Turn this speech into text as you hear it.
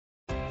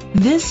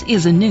This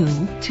is a new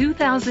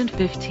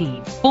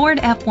 2015 Ford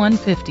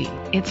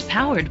F-150. It's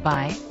powered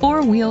by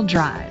four-wheel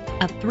drive,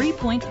 a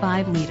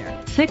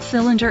 3.5-liter,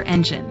 six-cylinder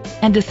engine,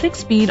 and a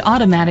six-speed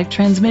automatic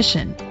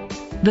transmission.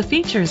 The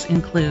features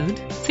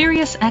include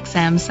Sirius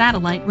XM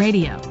satellite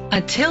radio,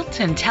 a tilt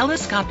and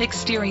telescopic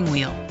steering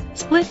wheel,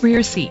 split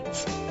rear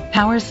seats,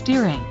 power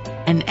steering,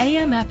 and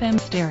AM/FM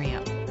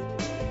stereo.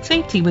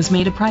 Safety was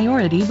made a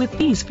priority with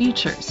these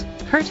features: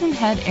 curtain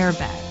head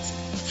airbags,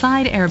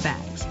 side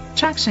airbags,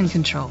 traction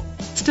control,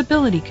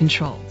 stability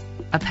control,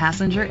 a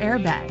passenger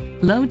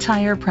airbag, low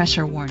tire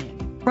pressure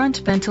warning, front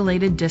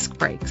ventilated disc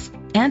brakes,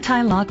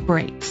 anti-lock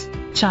brakes,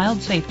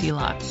 child safety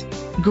locks.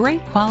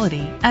 Great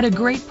quality at a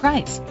great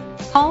price.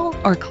 Call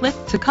or click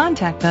to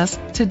contact us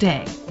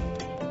today.